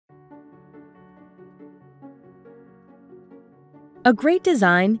A great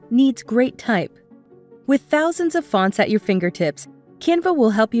design needs great type. With thousands of fonts at your fingertips, Canva will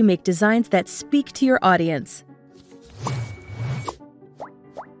help you make designs that speak to your audience.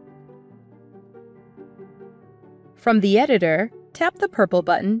 From the editor, tap the purple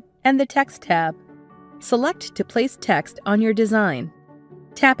button and the Text tab. Select to place text on your design.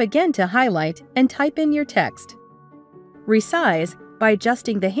 Tap again to highlight and type in your text. Resize by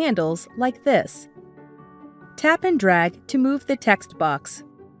adjusting the handles like this. Tap and drag to move the text box.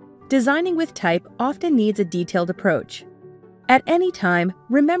 Designing with type often needs a detailed approach. At any time,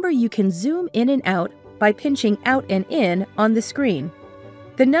 remember you can zoom in and out by pinching out and in on the screen.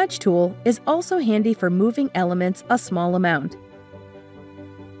 The nudge tool is also handy for moving elements a small amount.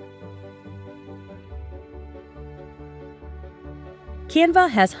 Canva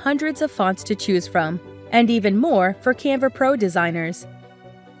has hundreds of fonts to choose from, and even more for Canva Pro designers.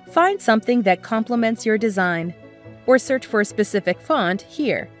 Find something that complements your design, or search for a specific font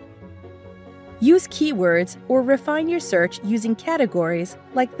here. Use keywords or refine your search using categories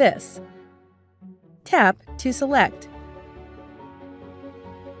like this. Tap to select.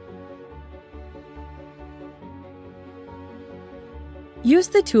 Use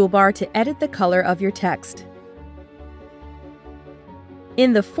the toolbar to edit the color of your text.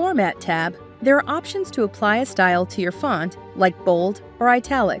 In the Format tab, there are options to apply a style to your font, like bold or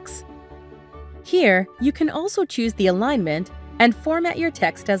italics. Here, you can also choose the alignment and format your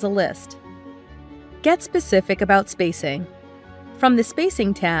text as a list. Get specific about spacing. From the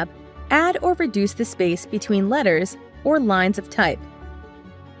Spacing tab, add or reduce the space between letters or lines of type.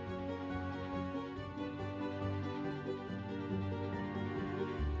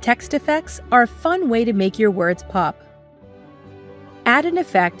 Text effects are a fun way to make your words pop. Add an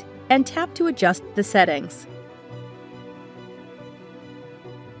effect and tap to adjust the settings.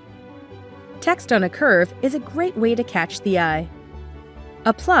 Text on a curve is a great way to catch the eye.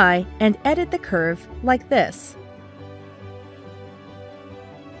 Apply and edit the curve like this.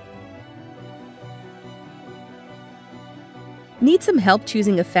 Need some help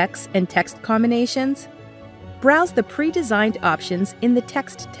choosing effects and text combinations? Browse the pre-designed options in the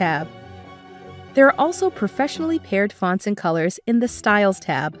Text tab. There are also professionally paired fonts and colors in the Styles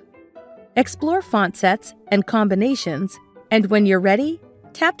tab. Explore font sets and combinations, and when you're ready,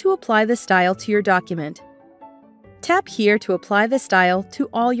 tap to apply the style to your document. Tap here to apply the style to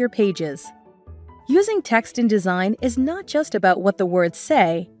all your pages. Using text in design is not just about what the words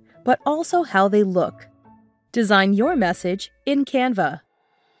say, but also how they look. Design your message in Canva.